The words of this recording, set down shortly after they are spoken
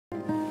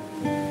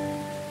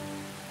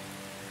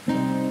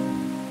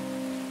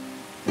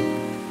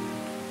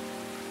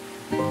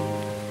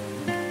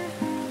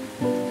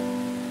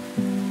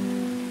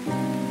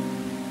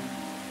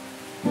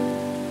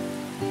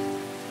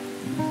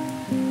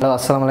Hello,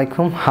 assalamu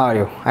alaikum. How are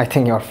you? I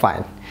think you are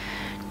fine.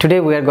 Today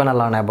we are gonna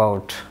learn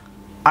about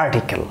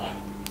article.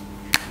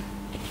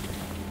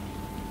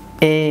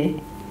 A,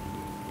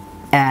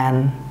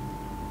 an,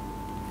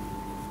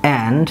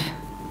 and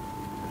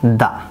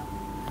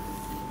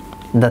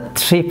the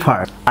three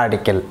part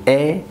article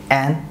a,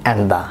 an,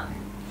 and the.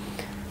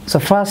 So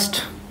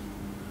first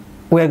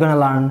we are gonna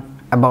learn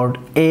about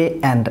a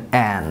and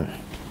an.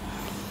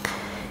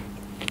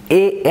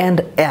 A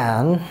and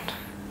an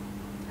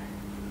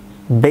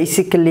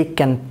basically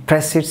can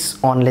precedes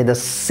only the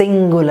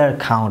singular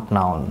count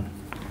noun.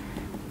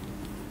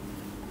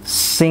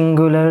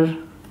 Singular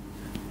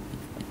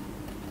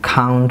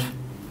count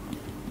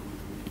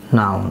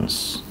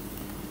nouns,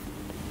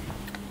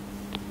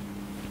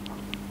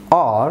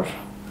 or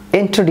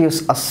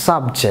introduce a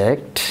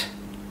subject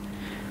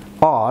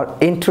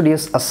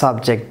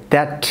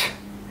that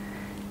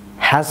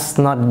has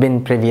not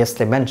been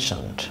previously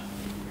mentioned,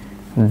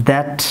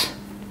 that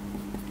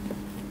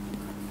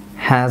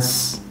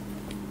has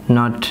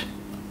not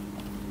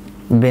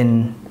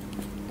been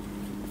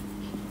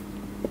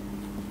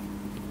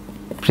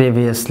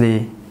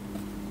previously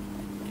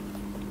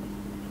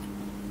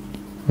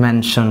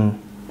mentioned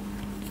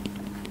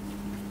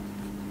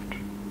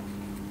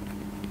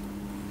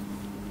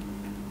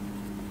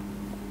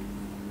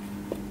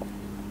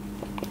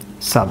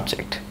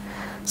subject.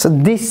 So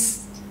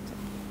these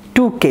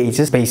two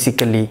cases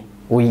basically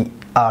we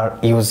are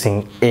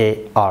using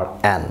a or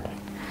an.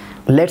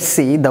 Let's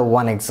see the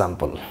one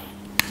example.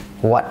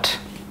 What?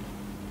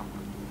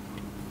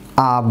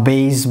 A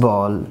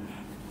baseball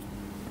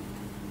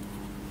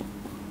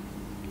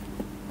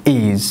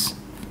is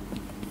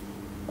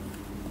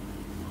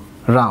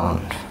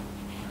round.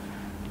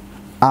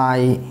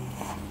 I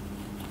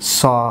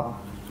saw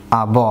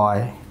a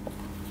boy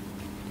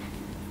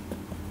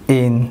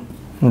in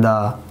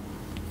the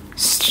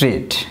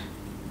street.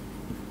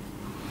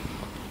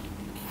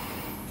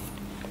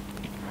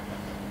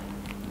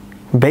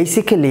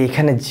 Basically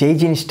এখানে যে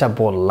জিনিসটা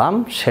বললাম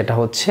সেটা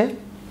হচ্ছে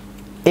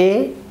এ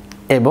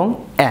এবং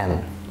an.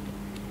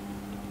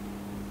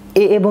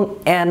 এ এবং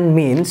an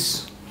means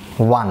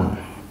one,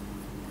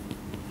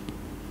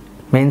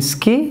 means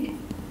কি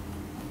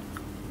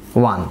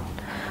one,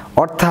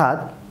 অর্থাৎ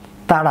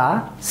তারা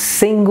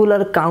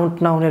সিঙ্গুলার কাউন্ট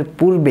নাউনের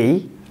পূর্বেই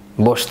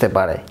বসতে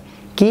পারে।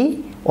 কি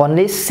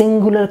অনলি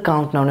সিঙ্গুলার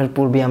কাউন্ট নাউনের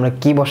পূর্বে আমরা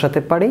কি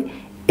বসাতে পারি?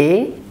 এ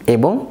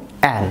এবং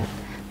অ্যান।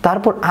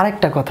 তারপর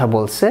আরেকটা কথা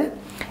বলছে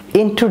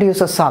ইন্ট্রোডিউস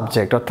আ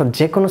সাবজেক্ট, অর্থাৎ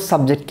যে কোনো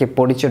সাবজেক্টকে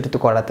পরিচিত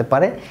করাতে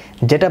পারে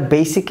যেটা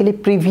বেসিক্যালি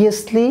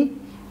প্রিভিয়াসলি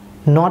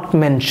নট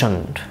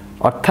মেনশনড,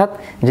 অর্থাৎ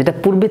যেটা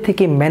পূর্বে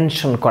থেকে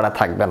মেনশন করা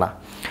থাকবে না।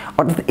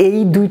 অর্থাৎ এই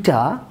দুইটা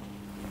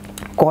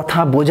কথা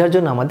বোঝার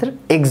জন্য আমাদের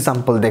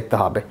এক্সাম্পল দেখতে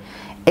হবে।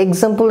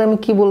 এক্সাম্পল আমি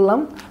কি বললাম?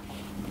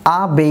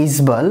 আ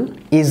বেসবল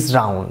ইজ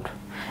রাউন্ড।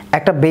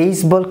 একটা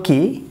বেসবল কি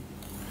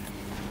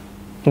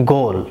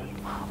গোল,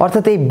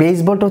 অর্থাৎ এই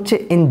বেসবলটা হচ্ছে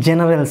ইন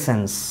জেনারেল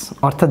সেন্স,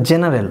 অর্থাৎ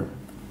জেনারেল।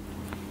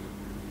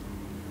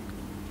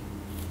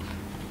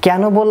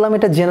 কেন বললাম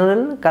এটা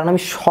জেনারেল? কারণ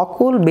আমি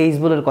সকল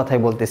বেসবলের কথাই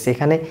বলতেছি,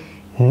 এখানে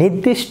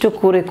নির্দিষ্ট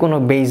করে কোনো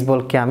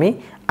বেসবলকে আমি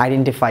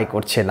আইডেন্টিফাই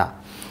করছি না।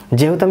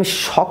 যেহেতু আমি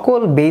সকল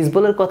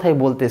বেসবলের কথাই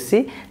বলতেছি,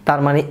 তার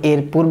মানে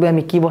এর পূর্বে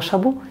আমি কি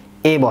বসাবো?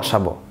 এ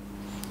বসাবো।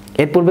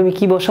 এর পূর্বে আমি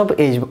কি বসাবো?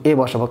 এ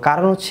বসাবো।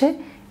 কারণ হচ্ছে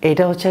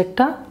এটা হচ্ছে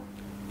একটা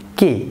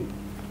কি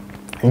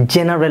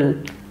জেনারেল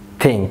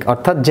থিং,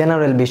 অর্থাৎ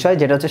জেনারেল বিষয়,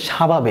 যেটা হচ্ছে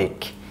স্বাভাবিক,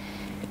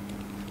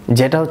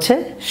 যেটা হচ্ছে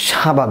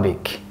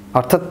স্বাভাবিক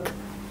অর্থাৎ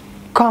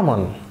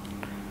কমন।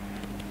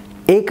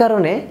 এই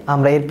কারণে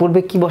আমরা এর পূর্বে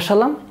কি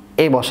বসালাম?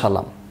 এ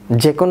বসালাম।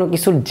 যে কোনো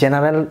কিছুর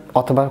জেনারেল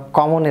অথবা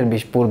কমনের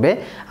পূর্বে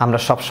আমরা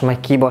সবসময়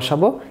কি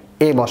বসাবো?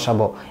 এ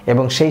বসাবো,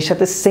 এবং সেই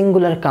সাথে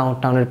সিঙ্গুলার কাউন্ট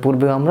নাউনের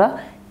পূর্বেও আমরা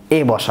এ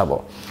বসাবো।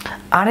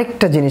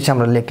 আরেকটা জিনিস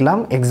আমরা লিখলাম,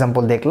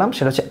 এক্সাম্পল দেখলাম,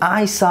 সেটা হচ্ছে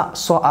I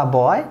saw a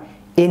boy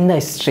in the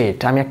street.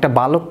 আমি একটা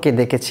বালককে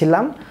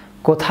দেখেছিলাম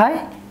কোথায়?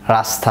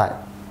 রাস্তায়।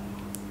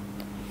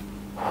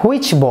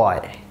 Which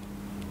boy?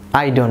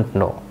 I don't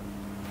know.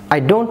 I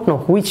don't know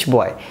which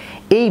বয়।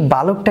 এই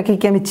বালকটাকে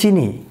কি আমি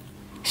চিনি?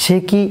 সে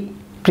কি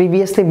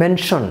প্রিভিয়াসলি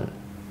মেনশন?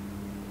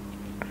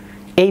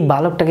 এই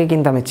বালকটাকে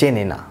কিন্তু আমি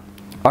চিনি না,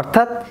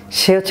 অর্থাৎ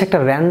সে হচ্ছে একটা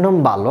র্যান্ডম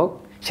বালক।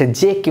 সে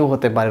যে কেউ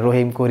হতে পারে,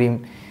 রহিম, করিম,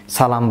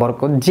 সালাম,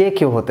 বরকত, যে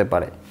কেউ হতে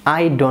পারে।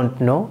 আই ডোন্ট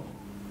নো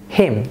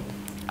হিম,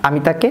 আমি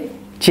তাকে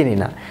চিনি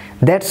না।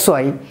 দ্যাটস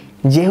ওয়াই,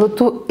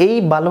 যেহেতু এই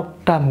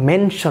বালকটা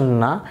মেনশন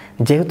না,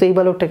 যেহেতু এই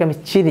বালকটাকে আমি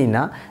চিনি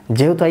না,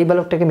 যেহেতু এই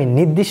বালকটাকে আমি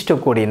নির্দিষ্ট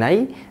করি নাই,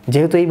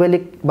 যেহেতু এই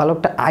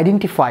বালকটা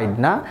আইডেন্টিফাইড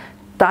না,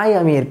 তাই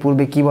আমি এর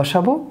পূর্বে কি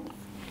বসাবো?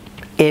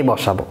 এ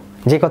বসাবো।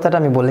 যে কথাটা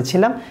আমি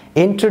বলেছিলাম,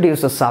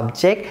 introduce a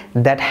subject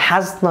that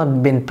has not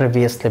been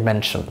previously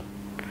mention,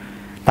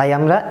 তাই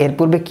আমরা এর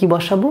পূর্বে কি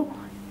বসাবো?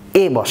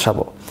 এ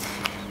বসাবো।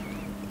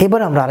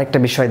 এবার আমরা আরেকটা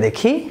বিষয়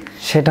দেখি,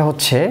 সেটা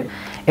হচ্ছে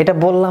এটা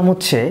বললাম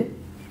হচ্ছে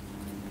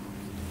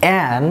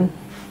an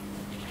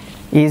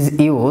is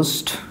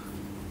used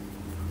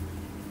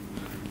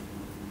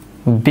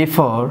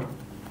before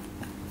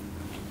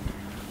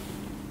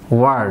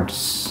words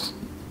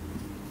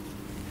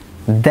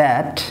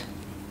that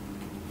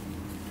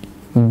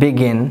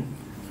begin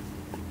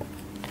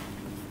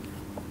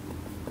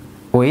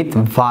with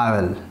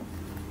vowel,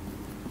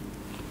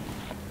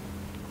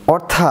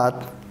 অর্থাৎ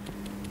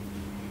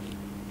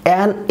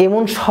অ্যান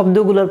এমন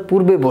শব্দগুলোর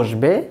পূর্বে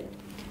বসবে,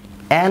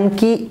 অ্যান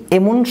কি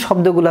এমন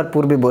শব্দগুলোর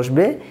পূর্বে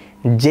বসবে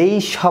যেই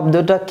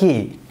শব্দটা কি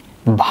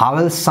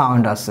ভাওয়েল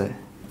সাউন্ড আছে।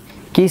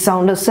 কি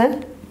সাউন্ড আছে?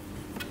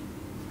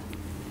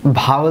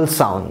 Vowel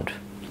sound.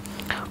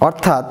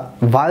 অর্থাৎ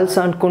ভাওয়েল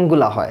সাউন্ড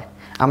কোনগুলা হয়?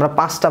 আমরা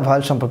 5টা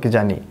ভাওয়েল সম্পর্কে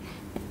জানি,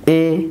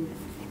 এ,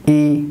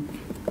 ই,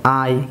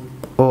 আই,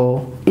 ও,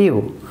 ইউ।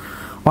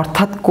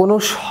 অর্থাৎ কোনো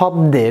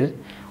শব্দের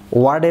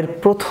ওয়ার্ডের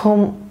প্রথম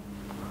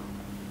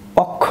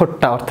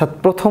অক্ষরটা অর্থাৎ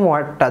প্রথম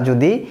ওয়ার্ডটা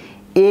যদি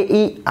এ,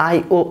 ই, আই,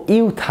 ও,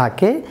 ইউ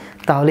থাকে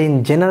তাহলে ইন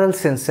জেনারেল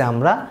সেন্সে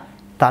আমরা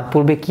তার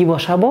পূর্বে কি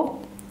বসাবো?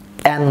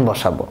 অ্যান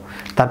বসাবো।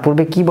 তার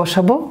পূর্বে কি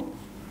বসাবো?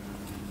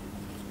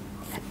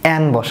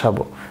 অ্যান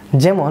বসাবো।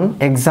 যেমন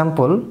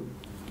এক্সাম্পল,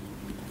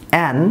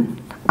 অ্যান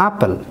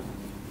আপেল।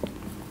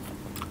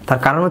 তার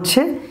কারণ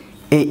হচ্ছে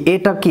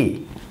এটা কি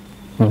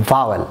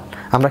ভাওয়েল।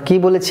 আমরা কি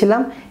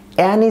বলেছিলাম?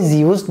 An is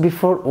used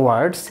before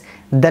words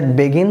that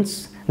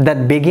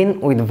begin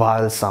with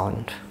vowel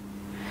sound.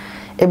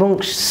 এবং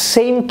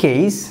সেম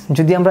কেস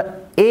যদি আমরা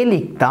এ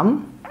লিখতাম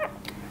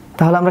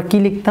তাহলে আমরা কি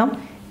লিখতাম?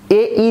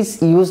 এ is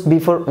used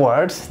before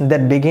words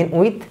that begin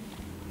with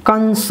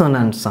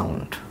consonant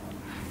sound.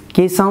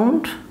 কি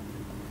সাউন্ড?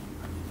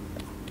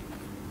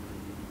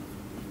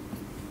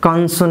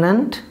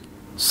 Consonant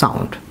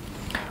sound.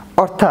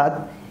 অর্থাৎ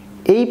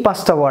এই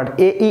 5টা word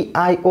A, E,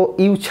 I, O,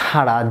 you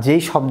ছাড়া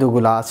যেই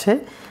শব্দগুলো আছে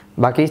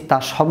বাকি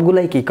তার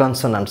সবগুলাই কি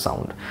কনসোনেন্ট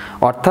সাউন্ড।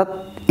 অর্থাৎ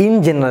ইন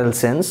জেনারেল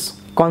সেন্স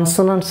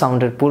কনসোনেন্ট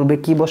সাউন্ডের পূর্বে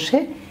কি বসে?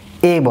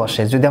 এ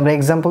বসে। যদি আমরা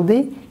এক্সাম্পল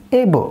দিই,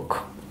 এ বুক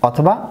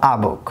অথবা আ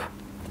বুক।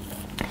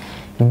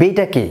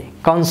 বিটা কি?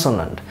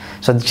 কনসোনেন্ট।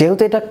 সো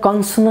যেহেতু এটা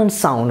কনসোনেন্ট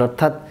সাউন্ড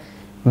অর্থাৎ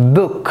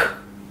বুক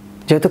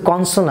যেহেতু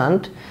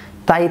কনসোনেন্ট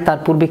তাই তার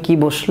পূর্বে কি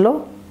বসলো?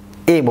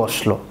 এ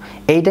বসলো।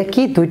 এইটা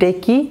কি? দুইটাই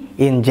কি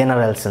ইন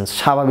জেনারেল সেন্স,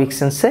 স্বাভাবিক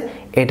সেন্সে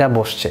এটা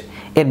বসছে।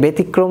 এর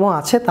ব্যতিক্রমও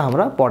আছে, তা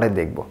আমরা পরে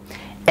দেখব।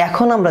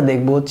 এখন আমরা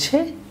দেখব হচ্ছে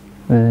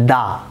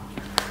দা।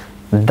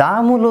 দা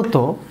মূলত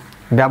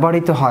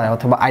ব্যবহৃত হয়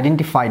অথবা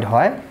আইডেন্টিফাইড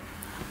হয়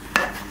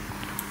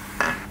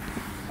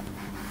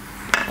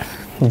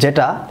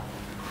যেটা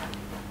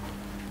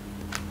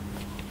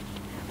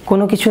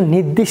কোনো কিছু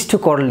নির্দিষ্ট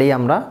করলেই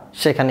আমরা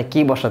সেখানে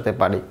কি বসাতে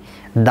পারি?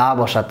 দা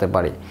বসাতে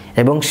পারি।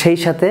 এবং সেই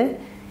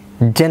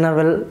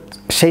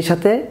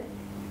সাথে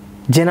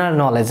জেনারেল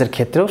নলেজের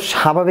ক্ষেত্রেও,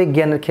 স্বাভাবিক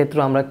জ্ঞানের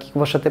ক্ষেত্রেও আমরা কি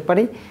বসাতে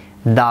পারি?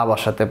 দা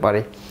বসাতে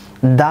পারি।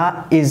 দা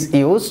is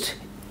used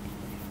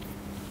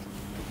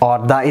or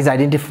the is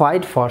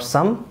identified for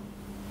some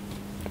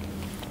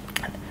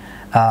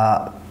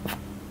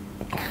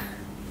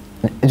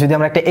যদি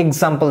আমরা একটা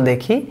এক্সাম্পল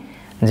দেখি,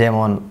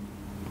 যেমন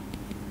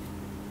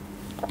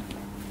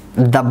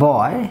the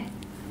boy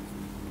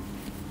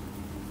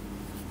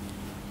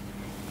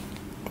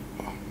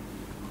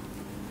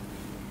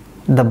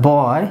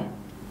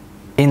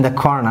in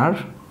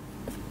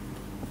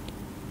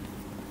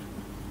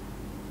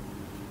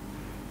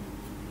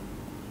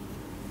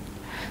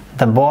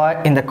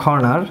the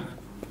corner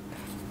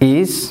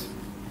is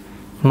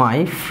my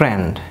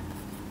friend.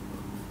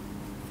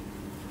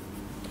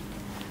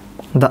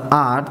 The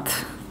earth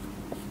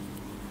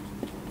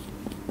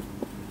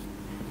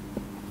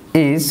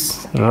is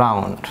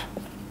round.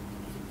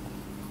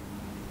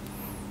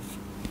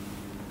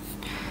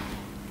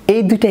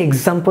 এই দুইটা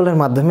এক্সাম্পলের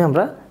মাধ্যমে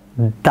আমরা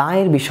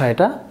দায়ের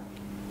বিষয়টা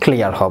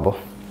ক্লিয়ার হব।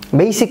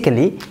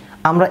 বেসিক্যালি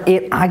আমরা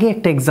এর আগে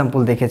একটা এক্সাম্পল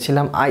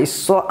দেখেছিলাম, I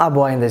saw a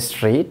boy in the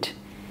street.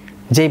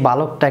 যেই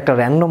বালকটা একটা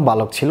র্যান্ডম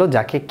বালক ছিল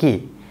যাকে কি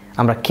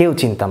আমরা কেউ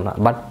চিনতাম না।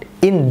 But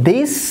in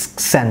this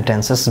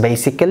sentences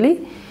basically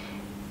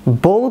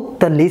both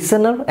the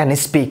listener and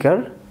speaker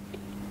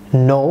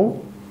know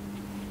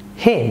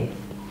him.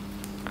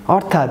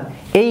 অর্থাৎ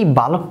এই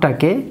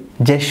বালকটাকে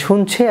যে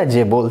শুনছে আর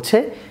যে বলছে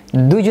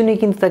দুইজনেই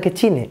কিন্তু তাকে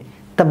চিনে।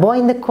 The boy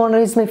in the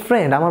corner is my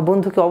friend. আমার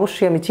বন্ধুকে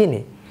অবশ্যই আমি চিনি।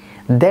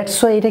 দ্যাটস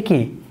ওয়াই এটা কি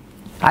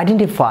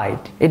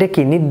আইডেন্টিফাইড, এটা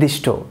কি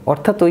নির্দিষ্ট।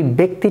 অর্থাৎ ওই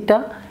ব্যক্তিটা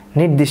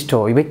নির্দিষ্ট,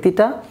 ওই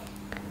ব্যক্তিটা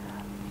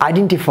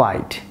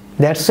আইডেন্টিফাইড।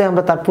 দ্যাটস ওয়াই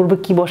আমরা তার পূর্বে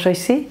কি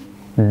বসাইছি?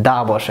 দা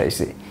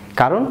বসাইছি।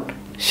 কারণ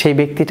সেই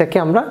ব্যক্তিটাকে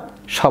আমরা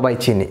সবাই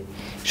চিনি,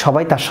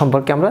 সবাই তার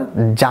সম্পর্কে আমরা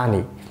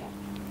জানি,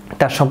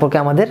 তার সম্পর্কে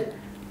আমাদের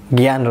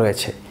জ্ঞান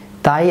রয়েছে,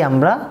 তাই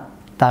আমরা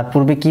তার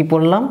পূর্বে কি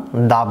পড়লাম?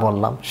 দা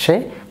বললাম। সে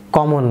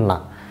কমন না,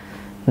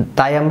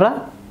 তাই আমরা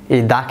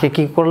এই দাকে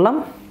কি করলাম?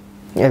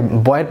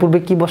 বয়ের পূর্বে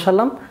কি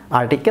বসালাম?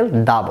 আর্টিকেল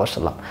দা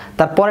বসালাম।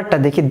 তারপরেরটা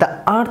দেখি, দ্য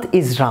আর্থ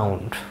ইজ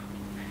রাউন্ড।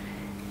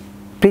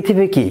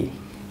 পৃথিবী কি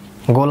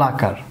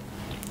গোলাকার,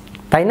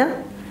 তাই না?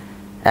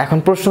 এখন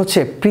প্রশ্ন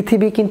হচ্ছে,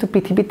 পৃথিবী কিন্তু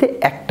পৃথিবীতে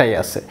একটাই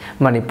আছে,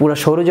 মানে পুরো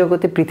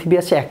সৌরজগতে পৃথিবী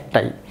আছে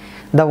একটাই।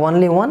 The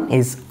only one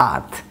is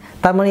earth.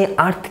 তার মানে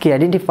আর্থকে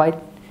আইডেন্টিফাইড,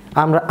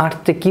 আমরা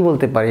আর্থকে কি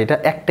বলতে পারি? এটা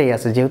একটাই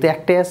আছে। যেহেতু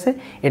একটাই আছে,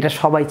 এটা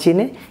সবাই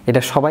চিনে,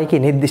 এটা সবাইকে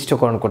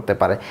নির্দিষ্টকরণ করতে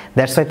পারে।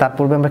 দ্যাটস ওয়াই তার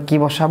পূর্বে আমরা কি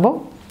বসাবো?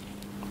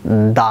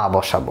 দা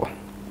বসাবো।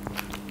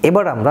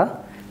 এবার আমরা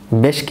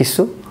বেশ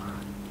কিছু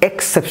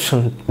এক্সেপশন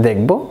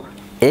দেখব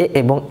এ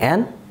এবং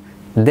N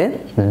then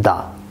the.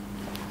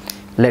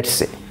 Let's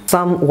see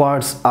some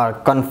words are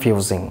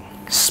confusing.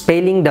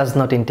 Spelling does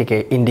not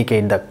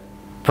indicate the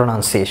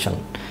pronunciation.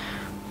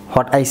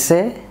 What I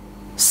say,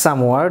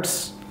 some words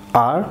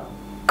are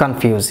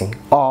confusing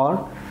or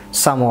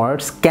some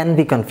words can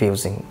be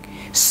confusing.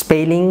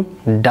 Spelling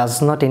does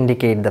not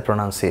indicate the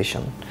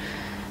pronunciation.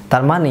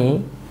 তার মানে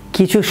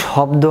কিছু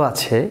শব্দ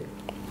আছে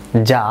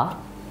যা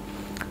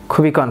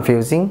খুবই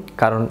confusing,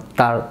 কারণ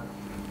তার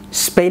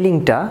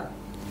স্পেলিংটা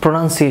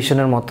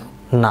প্রোনাউন্সিয়েশনের মতো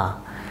না।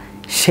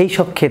 সেই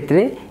সব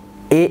ক্ষেত্রে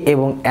এ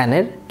এবং এন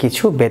এর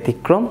কিছু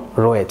ব্যতিক্রম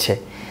রয়েছে।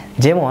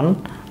 যেমন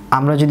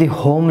আমরা যদি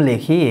হোম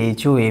লিখি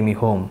HOM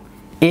হোম,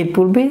 এর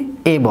পূর্বে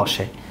এ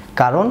বসে,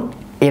 কারণ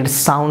এর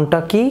সাউন্ডটা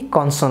কি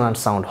কনসোনান্ট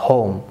সাউন্ড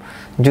হোম।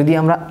 যদি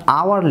আমরা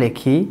আওয়ার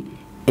লিখি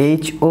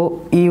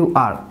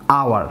HOUR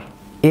আওয়ার,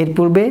 এর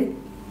পূর্বে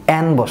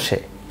এন বসে।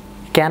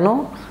 কেন?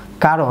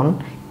 কারণ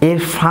এর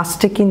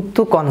ফার্স্টে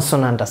কিন্তু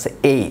কনসোনান্ট আছে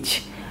এইচ,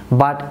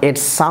 বাট এর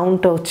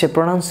সাউন্ডটা হচ্ছে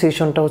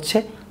প্রোনাউন্সিয়েশনটা হচ্ছে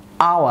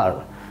আওয়ার,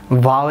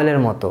 ভাওয়েলের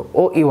মতো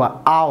ও ইউআর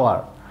আওয়ার।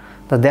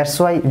 তো দ্যাটস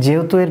ওয়াই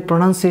যেহেতু এর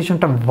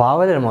প্রোনাউন্সিয়েশনটা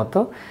ভাওয়েলের মতো,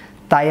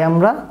 তাই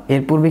আমরা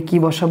এর পূর্বে কি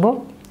বসাবো?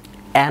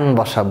 এন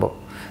বসাবো।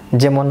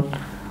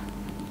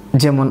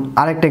 যেমন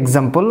আরেকটা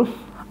এক্সাম্পল,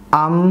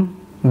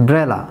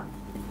 আমব্রেলা।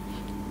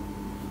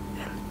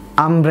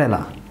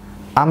 আমব্রেলা,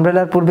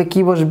 আমব্রেলার পূর্বে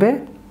কি বসবে?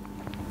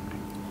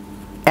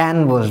 এন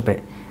বসবে।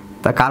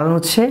 তার কারণ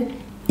হচ্ছে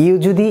ইউ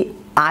যদি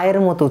আয়ের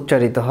মতো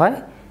উচ্চারিত হয়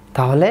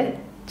তাহলে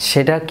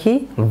সেটা কি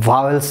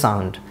ভাওয়েল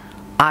সাউন্ড,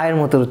 আয়ের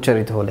মতো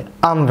উচ্চারিত হলে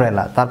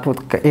আমব্রেলা, তারপর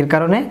এর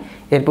কারণে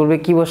এর পূর্বে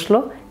কি বসলো?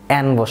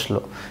 এন বসলো।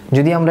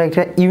 যদি আমরা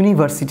একটা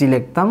ইউনিভার্সিটি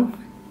লিখতাম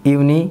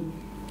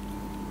ইউনিভার্সিটি,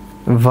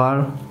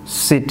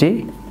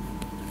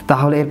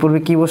 তাহলে এর পূর্বে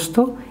কি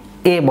বসতো?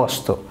 এ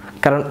বসতো,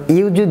 কারণ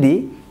ইউ যদি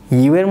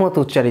ইউ এর মতো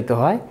উচ্চারিত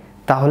হয়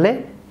তাহলে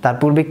তার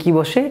পূর্বে কি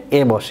বসে?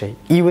 এ বসে।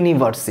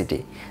 ইউনিভার্সিটি,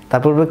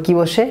 তার পূর্বে কি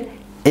বসে?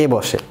 এ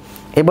বসে।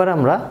 এবার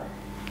আমরা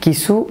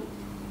কিছু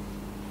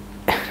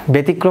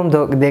ব্যতিক্রম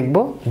দেখব,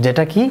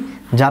 যেটা কি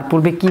যার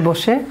পূর্বে কি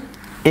বসে?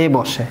 এ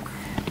বসে।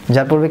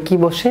 যার পূর্বে কি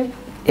বসে?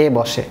 এ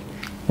বসে।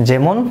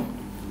 যেমন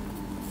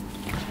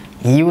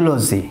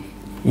ইউলজি,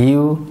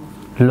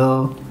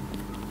 ইউলজি,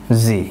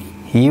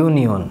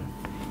 union,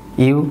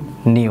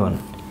 union,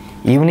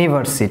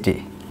 university,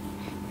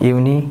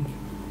 university,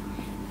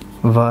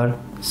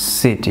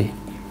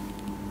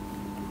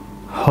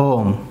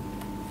 home,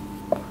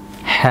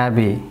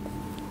 heavy,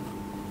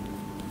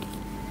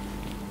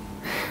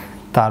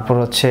 তারপর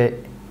হচ্ছে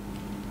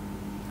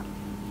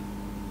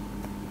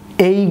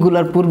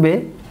এইগুলার পূর্বে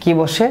কি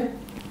বসে?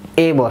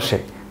 এ বসে।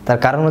 তার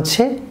কারণ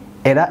হচ্ছে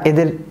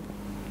এদের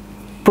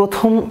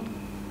প্রথম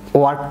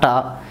ওয়ার্ডটা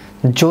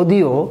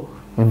যদিও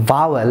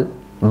ভাওয়েল,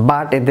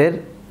 বাট এদের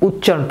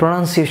উচ্চারণ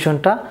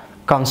প্রোনাউন্সিয়েশনটা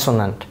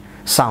কনসোনান্ট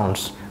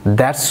সাউন্ডস,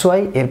 দ্যাটস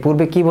ওয়াই এর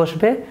পূর্বে কি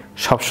বসবে?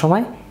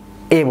 সবসময়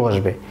এ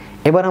বসবে।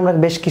 এবার আমরা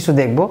বেশ কিছু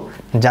দেখব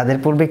যাদের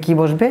পূর্বে কি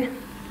বসবে?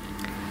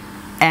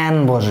 এন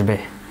বসবে।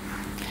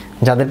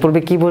 যাদের পূর্বে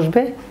কি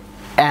বসবে?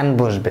 এন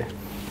বসবে।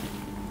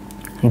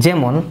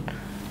 যেমন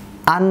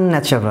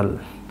আনন্যাচারাল,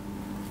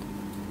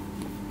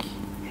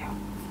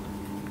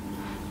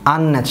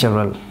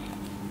 আনন্যাচারাল।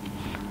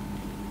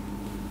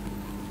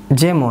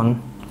 যেমন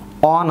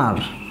অনার,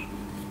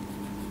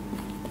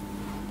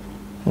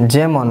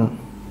 যেমন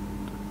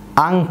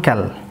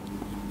আঙ্কেল,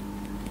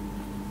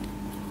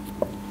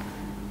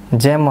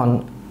 যেমন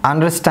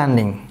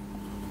আন্ডারস্ট্যান্ডিং।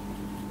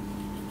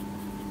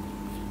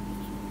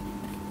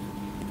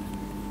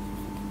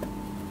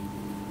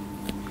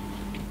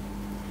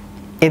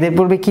 এদের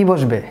পূর্বে কি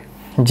বসবে?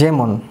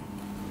 যেমন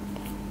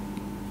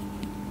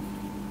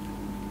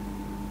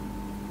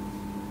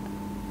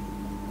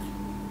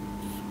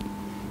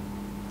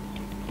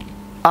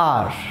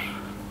আর,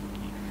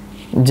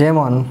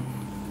 যেমন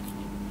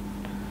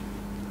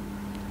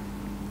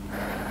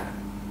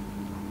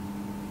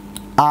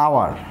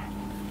আওয়ার।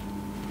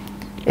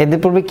 এদের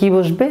পূর্বে কি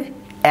বসবে?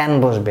 এন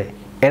বসবে।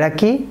 এরা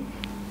কি?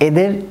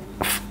 এদের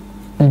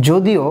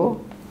যদিও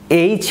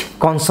এইচ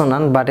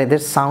কনসোনান্ট, বাট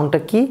এদের সাউন্ডটা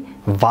কি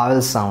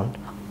ভাওয়েল সাউন্ড,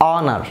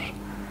 অনার,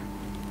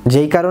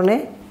 যেই কারণে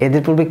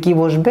এদের পূর্বে কি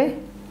বসবে?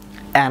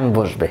 এন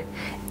বসবে।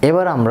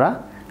 এবার আমরা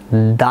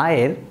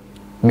দায়ের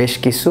বেশ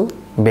কিছু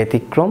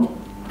ব্যতিক্রম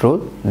রুল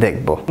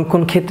দেখব।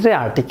 কোন ক্ষেত্রে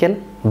আর্টিকেল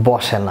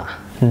বসে না?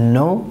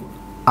 No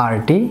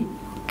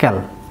article.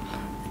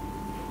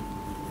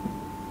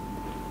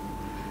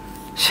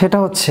 সেটা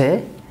হচ্ছে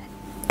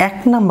এক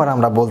নাম্বার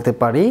আমরা বলতে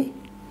পারি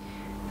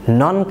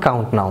নন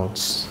কাউন্ট নাউন্স।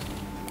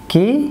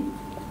 কি?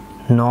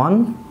 নন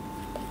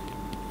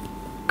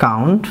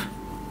কাউন্ট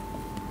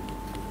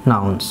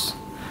নাউন্স,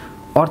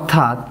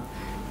 অর্থাৎ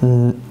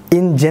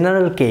in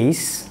general case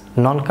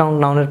non count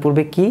নাউনের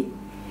পূর্বে কি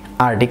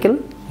আর্টিকেল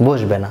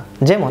বসবে না।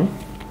 যেমন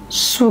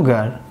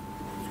সুগার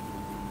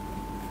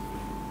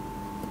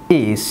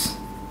ইজ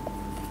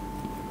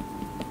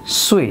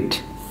সুইট,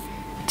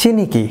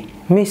 চিনি কি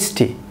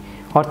মিষ্টি,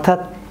 অর্থাৎ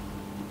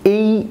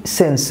এই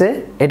সেন্সে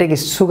এটা কি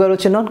সুগার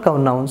হচ্ছে নন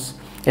কাউন্ট নাউন্স,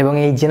 এবং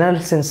এই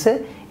জেনারেল সেন্সে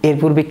এর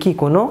পূর্বে কি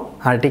কোনো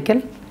আর্টিকেল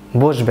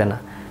বসবে না।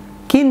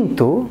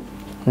 কিন্তু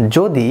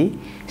যদি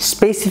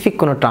স্পেসিফিক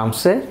কোনো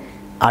টার্মসে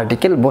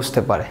আর্টিকেল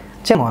বসতে পারে,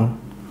 যেমন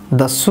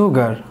the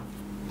sugar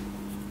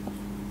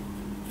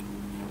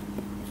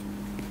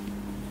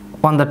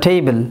on the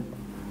table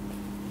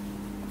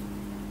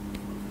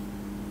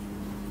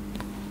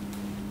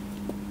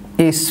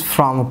is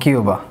from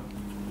Cuba.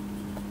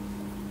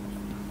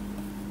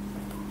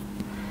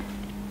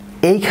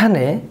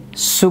 এইখানে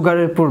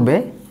সুগারের পূর্বে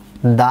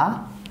দা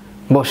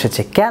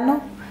বসেছে কেন?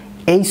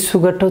 এই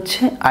সুগারটা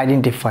হচ্ছে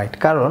আইডেন্টিফাইড,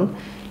 কারণ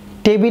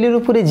টেবিলের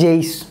উপরে যেই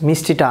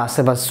মিষ্টিটা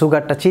আছে বা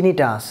সুগারটা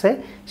চিনিটা আছে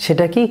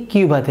সেটা কি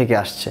কিউবা থেকে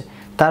আসছে,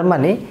 তার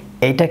মানে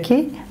এইটা কি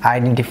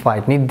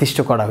আইডেন্টিফাইড, নির্দিষ্ট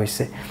করা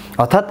হয়েছে,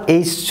 অর্থাৎ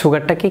এই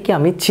সুগারটাকে কি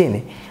আমি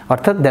চিনি,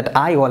 অর্থাৎ that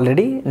I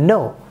already no,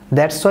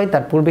 that's why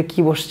তার পূর্বে কি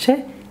বসছে,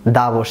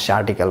 দা বসছে,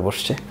 আর্টিকেল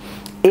বসছে।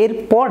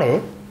 এরপরে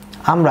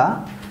আমরা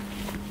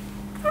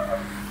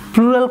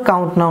প্লুরাল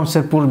কাউন্ট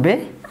নাউন্সের পূর্বে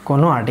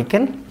কোনো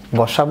আর্টিকেল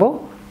বসাবো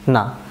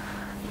না।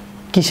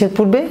 কিসের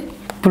পূর্বে?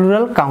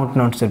 প্লুরাল কাউন্ট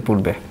নাউন্সের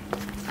পূর্বে।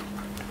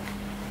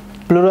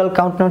 প্লুরাল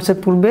কাউন্ট নাউন্সের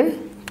পূর্বে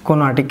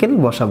কোনো আর্টিকেল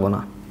বসাবো না।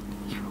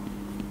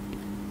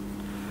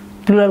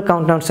 প্লুরাল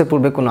কাউন্ট নাউন্সের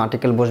পূর্বে কোনো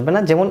আর্টিকেল বসবে না।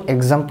 যেমন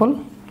example,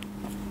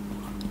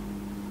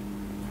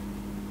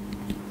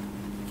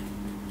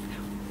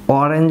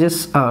 oranges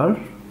are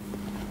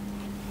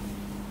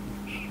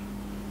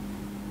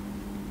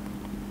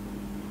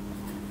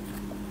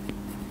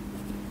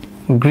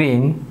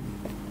green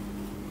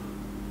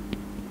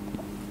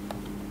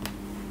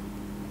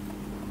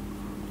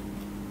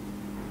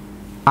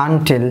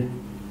until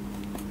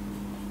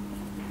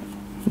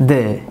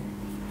they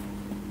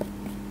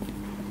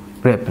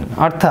ripen।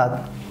 অর্থাৎ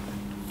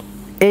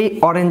এই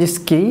অরেঞ্জেস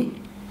কি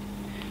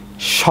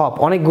সব,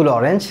 অনেকগুলো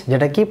অরেঞ্জ,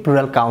 যেটা কি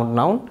প্লুরাল কাউন্ট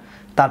নাউন,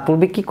 তার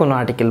পূর্বে কি কোনো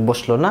আর্টিকেল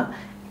বসলো না।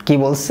 কি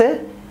বলছে?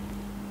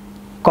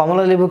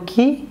 কমলা লেবু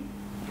কি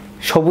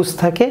সবুজ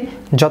থাকে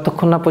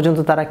যতক্ষণ না পর্যন্ত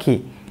তারা কি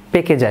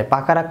পেকে যায়,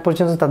 পাকার আগ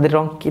পর্যন্ত তাদের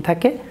রং কি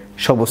থাকে,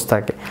 সবুজ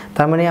থাকে।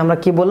 তার মানে আমরা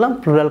কি বললাম?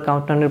 প্লুরাল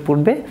কাউন্ট নাউনের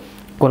পূর্বে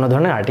কোনো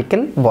ধরনের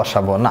আর্টিকেল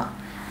বসাবো না।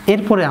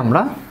 এরপরে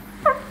আমরা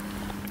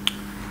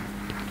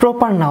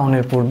প্রপার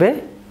নাউনের পূর্বে,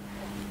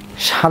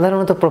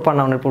 সাধারণত প্রপার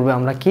নাউনের পূর্বে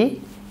আমরা কি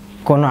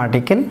কোনো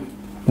আর্টিকেল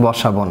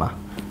বসাবো না।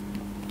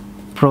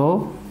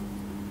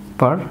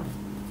 প্রপার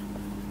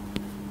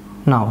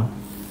নাউন,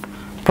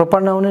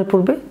 প্রপার নাউনের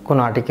পূর্বে কোনো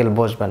আর্টিকেল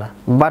বসবে না,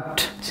 but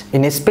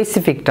in a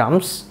specific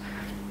terms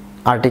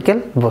article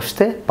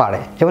বসতে পারে।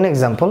 যেমন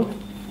example,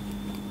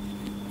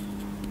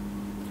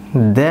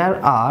 there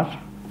R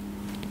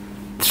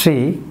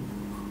 3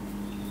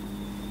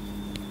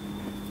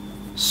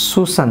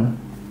 Susan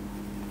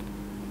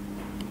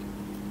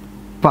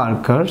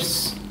Parkers.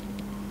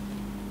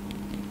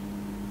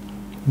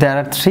 There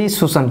are 3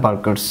 Susan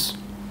Parkers.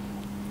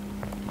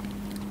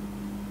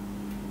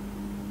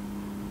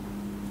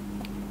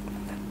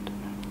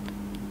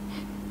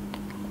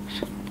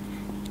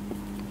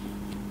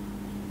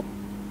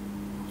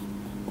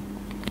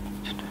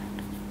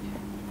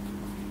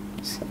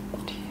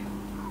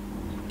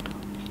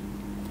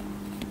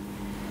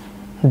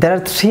 There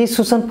are 3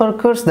 Susan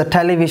Parkers, the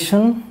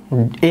television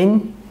in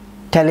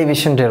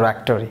television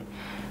directory.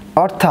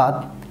 অর্থাৎ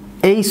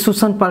এই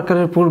সুসান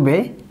পার্কারের পূর্বে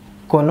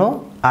কোনো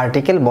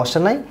আর্টিকেল বসে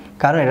নাই,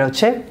 কারণ এটা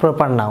হচ্ছে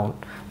প্রপার নাউন।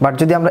 বাট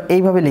যদি আমরা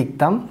এইভাবে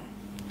লিখতাম,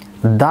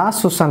 the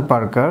Susan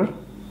Parker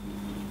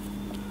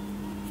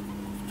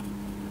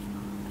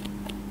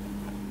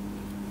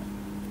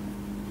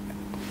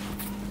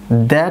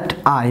that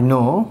I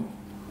know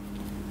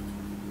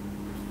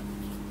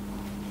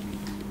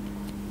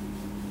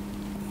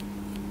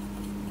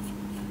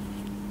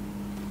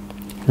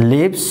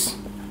lives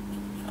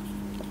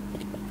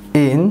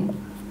in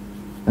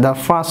the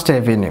First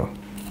Avenue.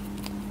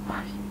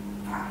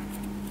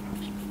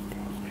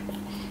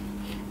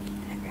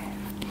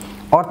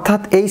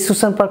 অর্থাৎ এই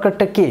সুসান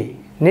পার্কারটা কি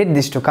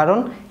নির্দিষ্ট, কারণ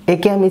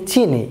একে আমি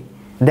চিনি,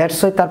 দ্যাটস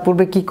ওয়াই তার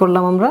পূর্বে কি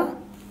করলাম আমরা,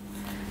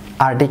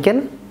 আর্টিকেল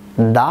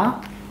দা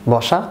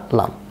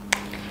বসালাম।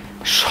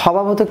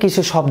 স্বভাবত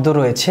কিছু শব্দ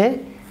রয়েছে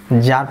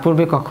যার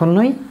পূর্বে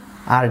কখনোই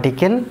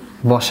আর্টিকেল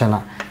বসে না,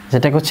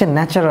 যেটা হচ্ছে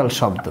ন্যাচারাল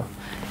শব্দ।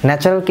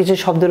 ন্যাচারাল কিছু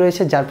শব্দ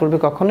রয়েছে যার পূর্বে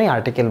কখনোই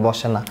আর্টিকেল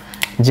বসে না,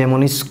 যেমন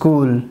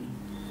স্কুল,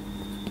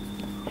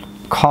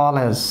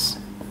 কলেজ,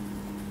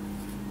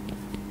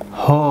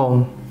 হোম,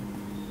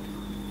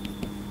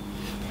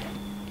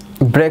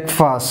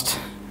 ব্রেকফাস্ট,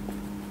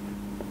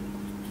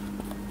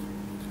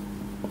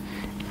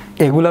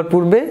 এগুলার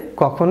পূর্বে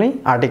কখনোই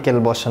আর্টিকেল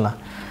বসে না।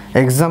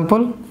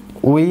 Example,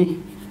 we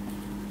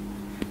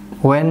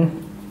went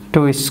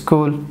to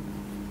school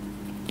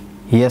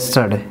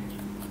yesterday.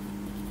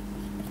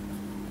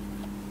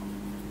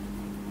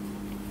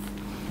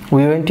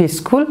 We went to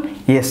school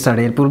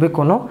yesterday এর পূর্বে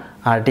কোনো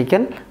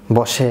আর্টিকেল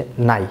বসে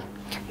নাই।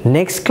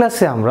 নেক্সট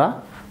ক্লাসে আমরা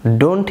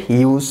don't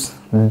use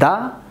the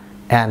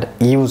and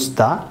use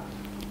দা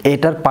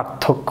এটার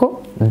পার্থক্য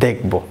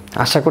দেখব।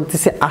 আশা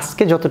করতেছি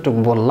আজকে যতটুকু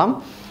বললাম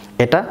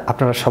এটা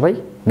আপনারা সবাই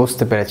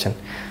বুঝতে পেরেছেন।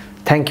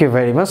 Thank you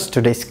very much.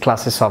 Today's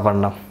class is over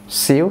now.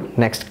 C you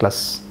next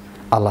class.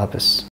 আল্লাহ হাফেজ।